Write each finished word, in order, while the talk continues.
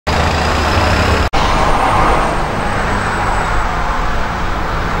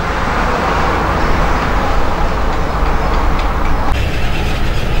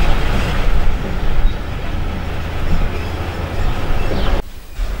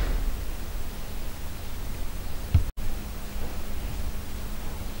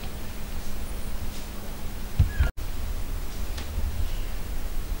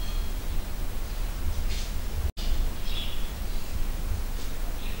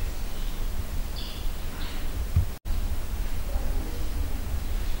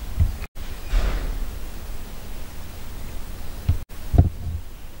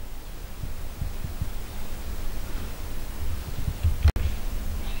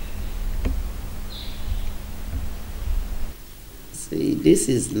See, this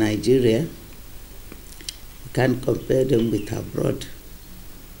is Nigeria. You can't compare them with abroad.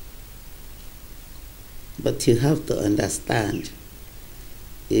 But you have to understand,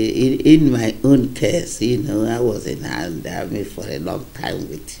 in my own case, you know, I was in the army for a long time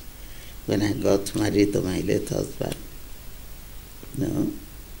when I got married to my late husband. You know,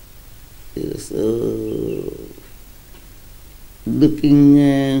 so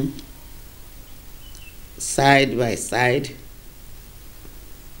looking side by side,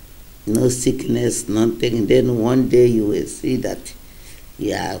 no sickness, nothing. Then one day you will see that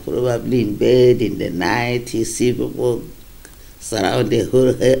you are probably in bed in the night, you see people surround the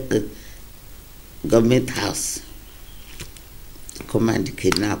whole government house to come and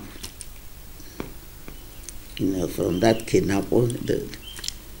kidnap. You know, from that kidnapper,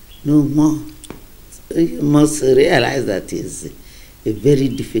 no more. So you must realize that is a very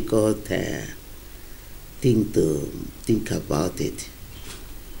difficult thing to think about it.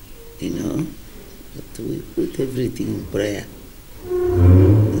 You know, but we put everything in prayer.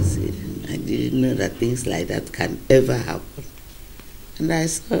 I didn't know that things like that can ever happen. And I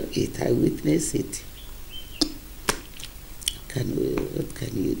saw it, I witnessed it. What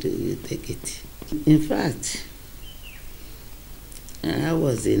can you do? You take it. In fact, I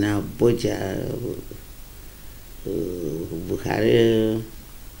was in Abuja, Buhari,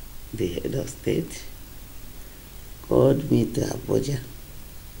 the head of state, called me to Abuja.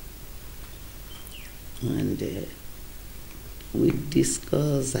 And we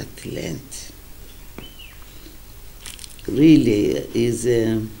discussed at length. Really is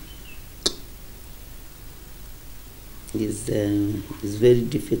very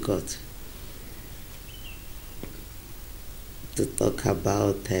difficult to talk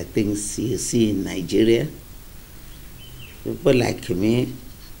about things you see in Nigeria. People like me,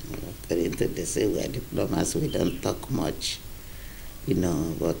 according to they say we are diplomats, we don't talk much, you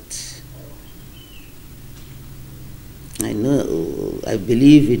know, but I know, I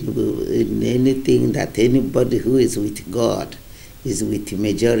believe in anything that anybody who is with God is with the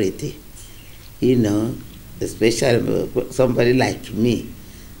majority, you know, especially somebody like me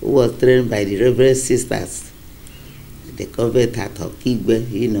who was trained by the Reverend Sisters, the convent at Okigbe,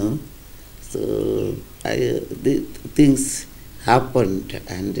 you know. So the things happened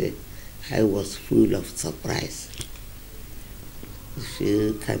and I was full of surprise. If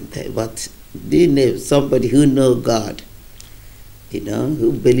you can tell, but being somebody who knows God, you know,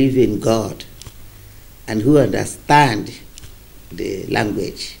 who believe in God and who understand the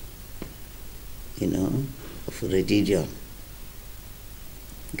language, you know, of religion,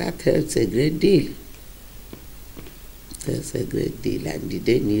 that helps a great deal. That's a great deal. And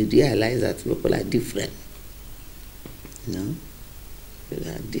then you realize that people are different, you know, they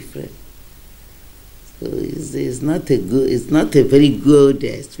are different. So it's not a very good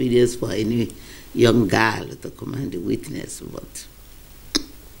experience for any young girl to come and witness, but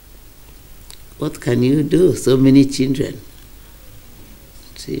what can you do? So many children.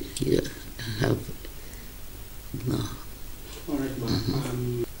 See, you have no. All right,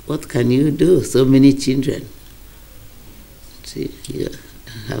 ma'am. What can you do? So many children. See, you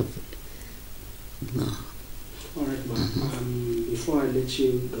have no. All right, ma'am. Before I let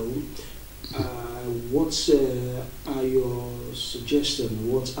you go, what are your suggestions?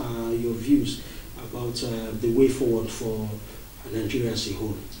 What are your views about the way forward for Nigeria as a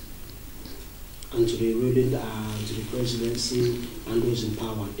whole, and to the ruling, to the presidency and those in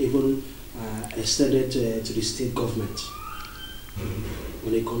power, even extended to the state government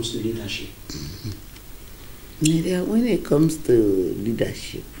when it comes to leadership? When it comes to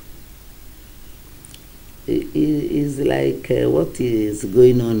leadership, it is like what is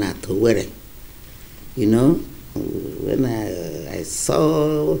going on at Owerri. You know, when I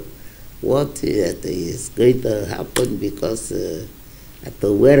saw what is going to happen, because at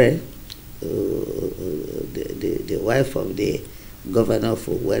Owerri, the wife of the governor of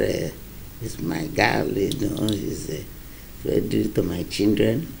Owerri is my girl, you know, is very dear to my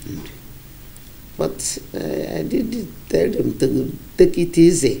children. But I did tell them to take it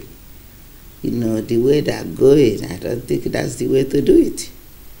easy. You know, the way they're going, I don't think that's the way to do it.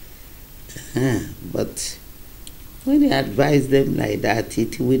 But when you advise them like that, they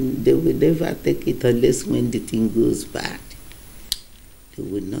will never take it unless when the thing goes bad. They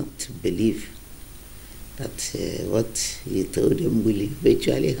will not believe that what you told them will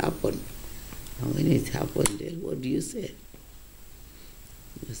eventually happen. And when it happened, then what do you say?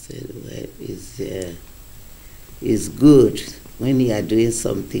 You said, well, it's good when you are doing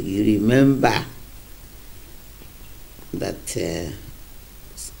something, you remember that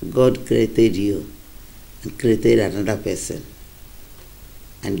God created you and created another person.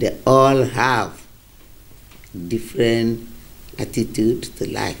 and they all have different attitude to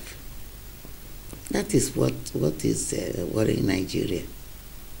life. That is what is worrying Nigeria.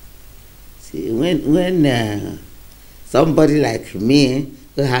 See, when somebody like me,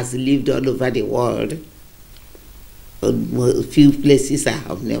 who has lived all over the world, a few places I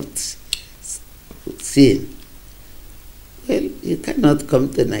have not seen, well, you cannot come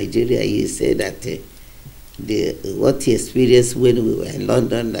to Nigeria. You say that what you experienced when we were in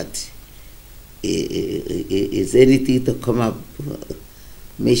London, that is anything to come up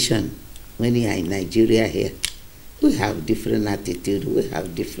mission when you are in Nigeria here. We have different attitude, we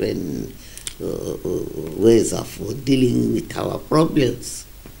have different ways of dealing with our problems.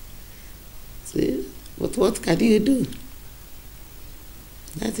 See? But what can you do?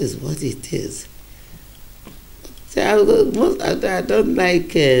 That is what it is. So I don't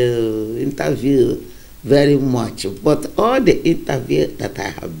like interview very much, but all the interviews that I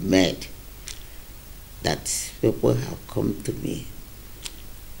have made, that people have come to me,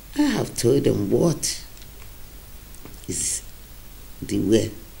 I have told them what is the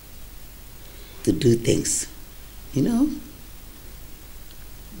way to do things, you know,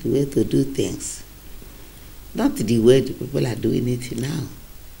 the way to do things, not the way the people are doing it now.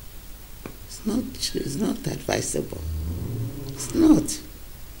 It's not advisable. It's not.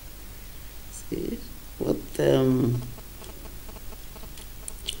 See, but and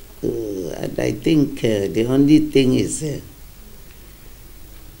I think the only thing is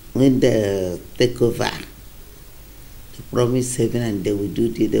when they take over, they promise heaven and they will do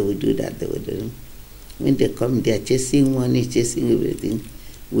this, they will do that, they will do. When they come, they are chasing money, chasing everything.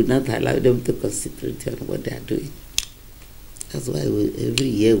 We not allow them to concentrate on what they are doing. That's why every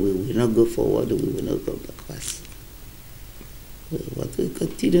year we will not go forward, we will not go backwards. But we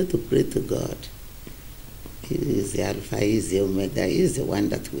continue to pray to God. He is the Alpha, He is the Omega, He is the one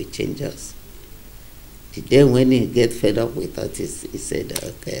that will change us. Then when He get fed up with us, He said,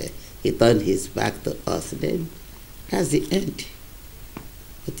 okay, He turned His back to us, then that's the end.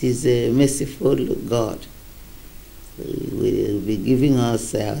 But He's a merciful God. He will be giving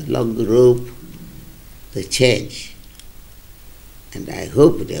us a long rope to change. And I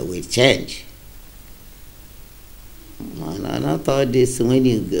hope they will change. Not all this when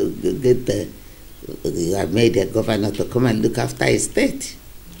you get you have made a governor to come and look after a state.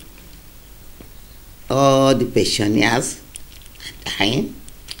 All the pensioners are dying.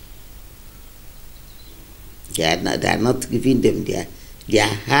 They are not giving them their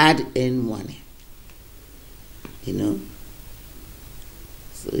hard-earned money. You know?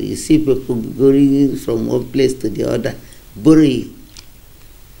 So you see people going from one place to the other, borrowing.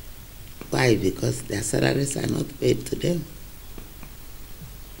 Why? Because their salaries are not paid to them.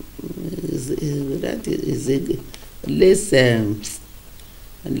 That is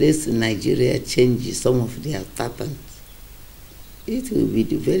unless Nigeria changes some of their patterns, it will be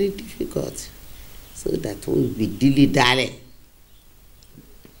very difficult. So that will be dilly-dally.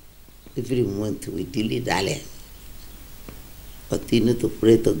 Every month we dilly-dally. Continue to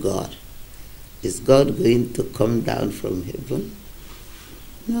pray to God. Is God going to come down from heaven?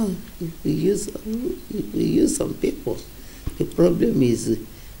 No, we use some people. The problem is,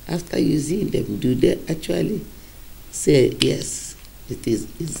 after using them, do they actually say, yes,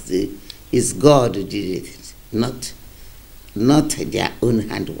 it's God who did it, not their own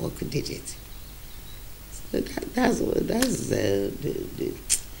handwork did it. So that's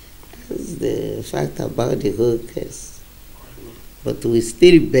the fact about the whole case. But we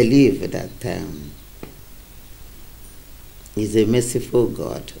still believe that He's a merciful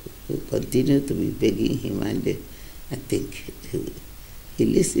God. We continue to be begging Him, and I think He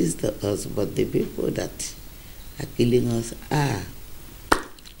listens to us. But the people that are killing us are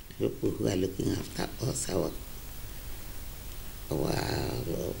people who are looking after us, our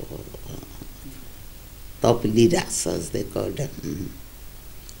top leaders, as they call them.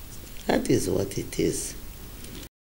 That is what it is.